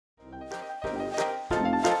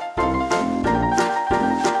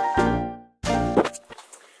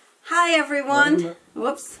Hi everyone.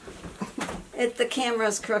 Whoops. The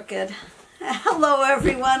camera's crooked. Hello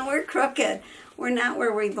everyone. We're crooked. We're not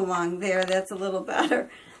where we belong. There, that's a little better.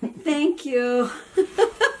 Thank you.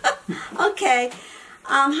 Okay.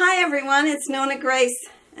 Hi everyone. It's NonnaGrace,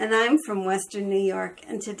 and I'm from Western New York,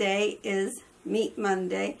 and today is Meat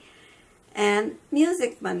Monday and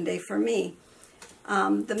Music Monday for me.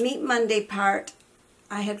 The Meat Monday part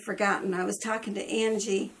I had forgotten. I was talking to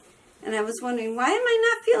Angie, and I was wondering, why am I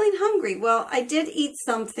not feeling hungry? Well, I did eat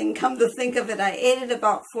something, come to think of it. I ate it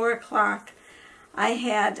about 4 o'clock. I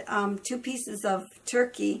had 2 pieces of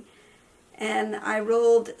turkey, and I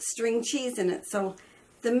rolled string cheese in it. So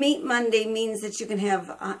the Meat Monday means that you can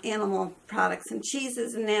have animal products, and cheese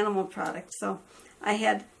is an animal product. So I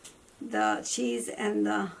had the cheese and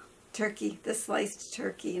the turkey, the sliced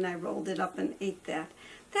turkey, and I rolled it up and ate that.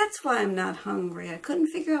 That's why I'm not hungry. I couldn't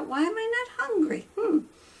figure out, why am I not hungry?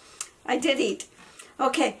 I did eat.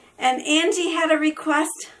 Okay, and Angie had a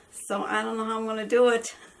request, so I don't know how I'm going to do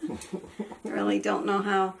it. I really don't know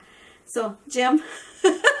how. So, Jim,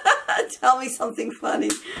 tell me something funny.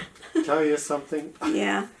 Tell you something?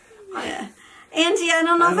 Yeah. Angie, I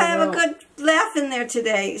don't know if I have a good laugh in there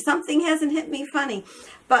today. Something hasn't hit me funny.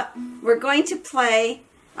 But we're going to play.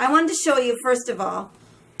 I wanted to show you, first of all,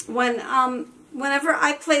 whenever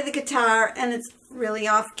I play the guitar and it's really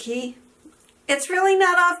off key, it's really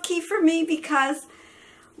not off key for me, because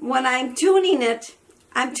when I'm tuning it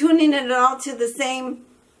all to the same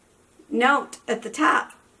note at the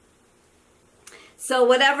top. So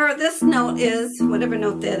whatever this note is, whatever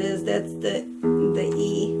note that is, that's the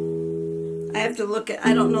E. I have to look at,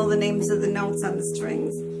 I don't know the names of the notes on the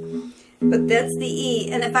strings, but that's the E.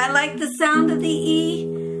 And if I like the sound of the E,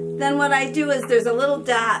 then what I do is there's a little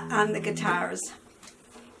dot on the guitars.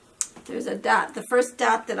 There's a dot, the first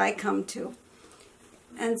dot that I come to.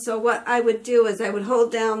 And so what I would do is I would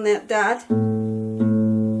hold down that dot,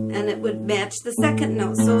 and it would match the second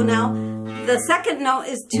note. So now the second note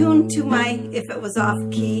is tuned to my, if it was off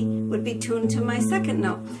key, would be tuned to my second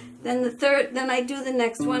note. Then the third, then I do the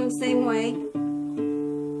next one same way.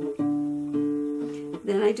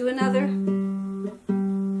 Then I do another.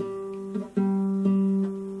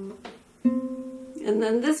 And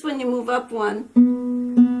then this one you move up one.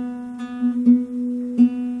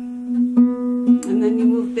 And then you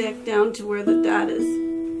move back down to where the dot is.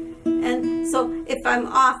 And so if I'm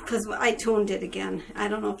off, because I tuned it again, I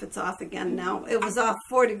don't know if it's off again now, it was off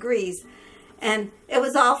 4 degrees. And it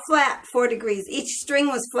was all flat 4 degrees. Each string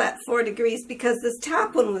was flat 4 degrees because this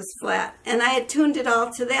top one was flat. And I had tuned it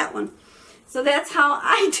all to that one. So that's how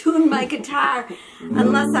I tune my guitar,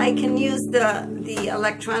 unless I can use the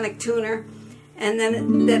electronic tuner. And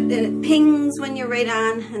then it pings when you're right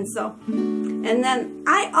on. And then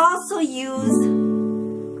I also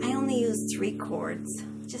only use 3 chords.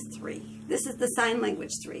 Just 3. This is the sign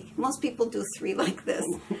language 3. Most people do 3 like this.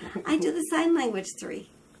 I do the sign language 3.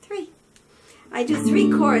 3. I do 3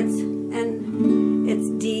 chords, and it's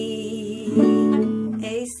D,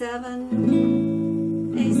 A7,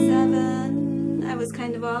 A7. I was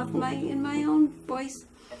kind of off in my own voice.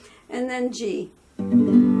 And then G.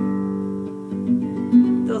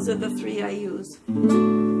 Those are the 3 I use.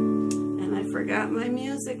 And I forgot my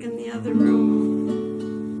music in the other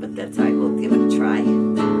room. But that's all right, we'll give it a try.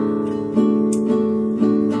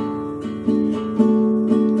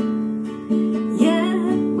 Yeah,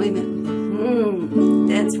 wait a minute.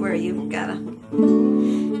 That's where you've gotta.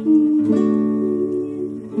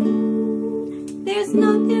 There's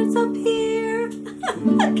no tears up here.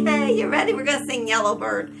 Okay, you ready? We're gonna sing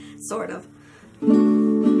Yellowbird, sort of.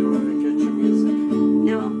 You want to get your music?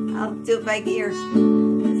 No, I'll do it by ear.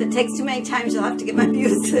 If it takes too many times, you'll have to get my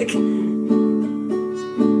music.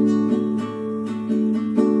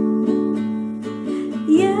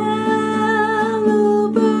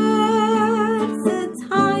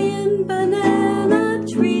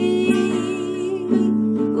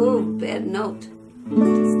 Note.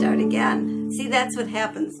 Start again. See, that's what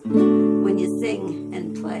happens when you sing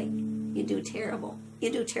and play. You do terrible.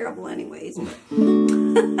 You do terrible anyways. Okay.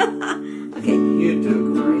 You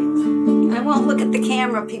do great. I won't look at the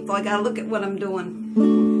camera, people. I gotta look at what I'm doing.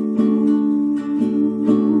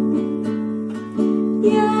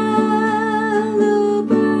 Yellow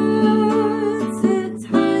bird sits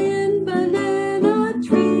high in banana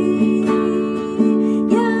tree.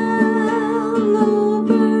 Yellow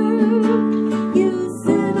bird, you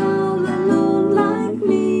sit all alone like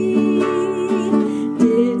me.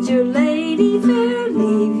 Did your lady fair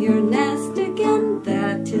leave your nest again?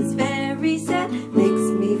 That is very sad,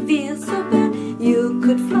 makes me feel so bad. You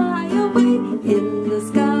could fly away in the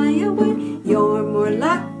sky away. You're more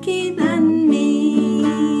lucky than me.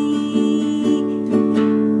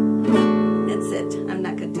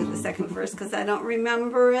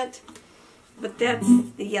 remember it, but that's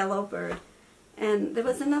the Yellow Bird. And there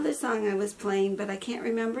was another song I was playing, but I can't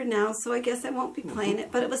remember now, so I guess I won't be playing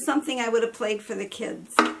it. But it was something I would have played for the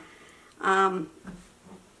kids. And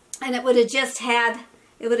it would have just had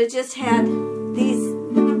these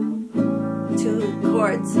two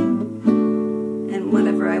chords and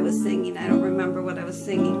whatever I was singing. I don't remember what I was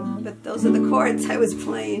singing, but those are the chords I was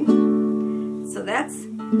playing. So that's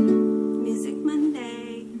Music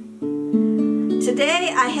Monday.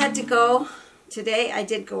 Today I had to go. Today I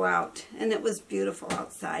did go out, and it was beautiful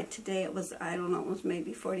outside. Today it was, I don't know, it was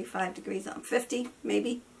maybe 45 degrees, 50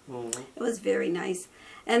 maybe. Mm-hmm. It was very nice.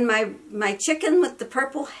 And my chicken with the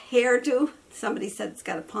purple hairdo, somebody said it's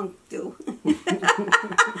got a punk do,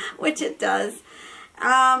 which it does.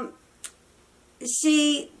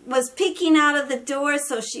 She was peeking out of the door,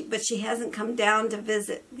 but she hasn't come down to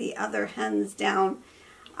visit the other hens down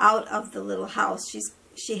out of the little house.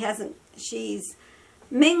 She's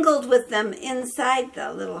mingled with them inside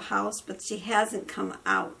the little house, but she hasn't come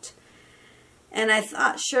out. And I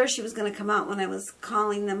thought sure she was going to come out when I was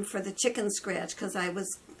calling them for the chicken scratch, because I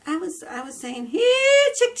was saying,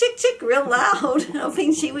 "Here, chick, chick, chick," real loud,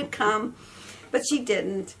 hoping she would come, but she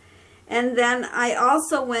didn't. And then I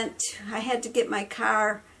also I had to get my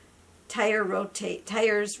car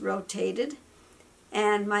tires rotated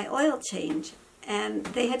and my oil change. And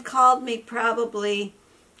they had called me probably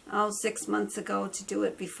 6 months ago to do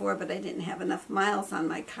it before, but I didn't have enough miles on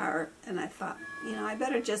my car, and I thought, I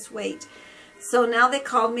better just wait. So now they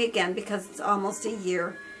called me again because it's almost a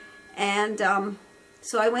year, and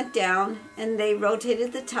so I went down and they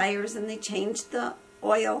rotated the tires and they changed the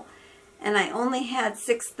oil, and I only had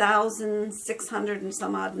 6,600 and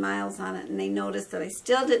some odd miles on it, and they noticed that I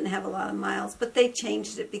still didn't have a lot of miles, but they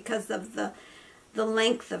changed it because of the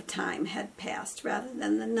length of time had passed rather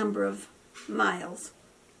than the number of miles.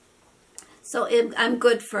 So I'm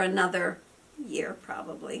good for another year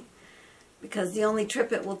probably, because the only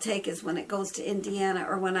trip it will take is when it goes to Indiana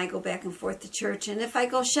or when I go back and forth to church. And if I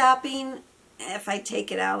go shopping, if I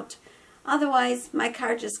take it out. Otherwise, my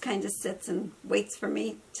car just kind of sits and waits for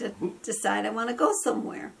me to decide I want to go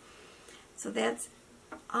somewhere. So that's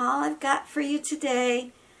all I've got for you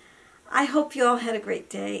today. I hope you all had a great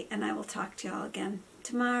day, and I will talk to you all again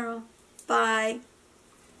tomorrow. Bye.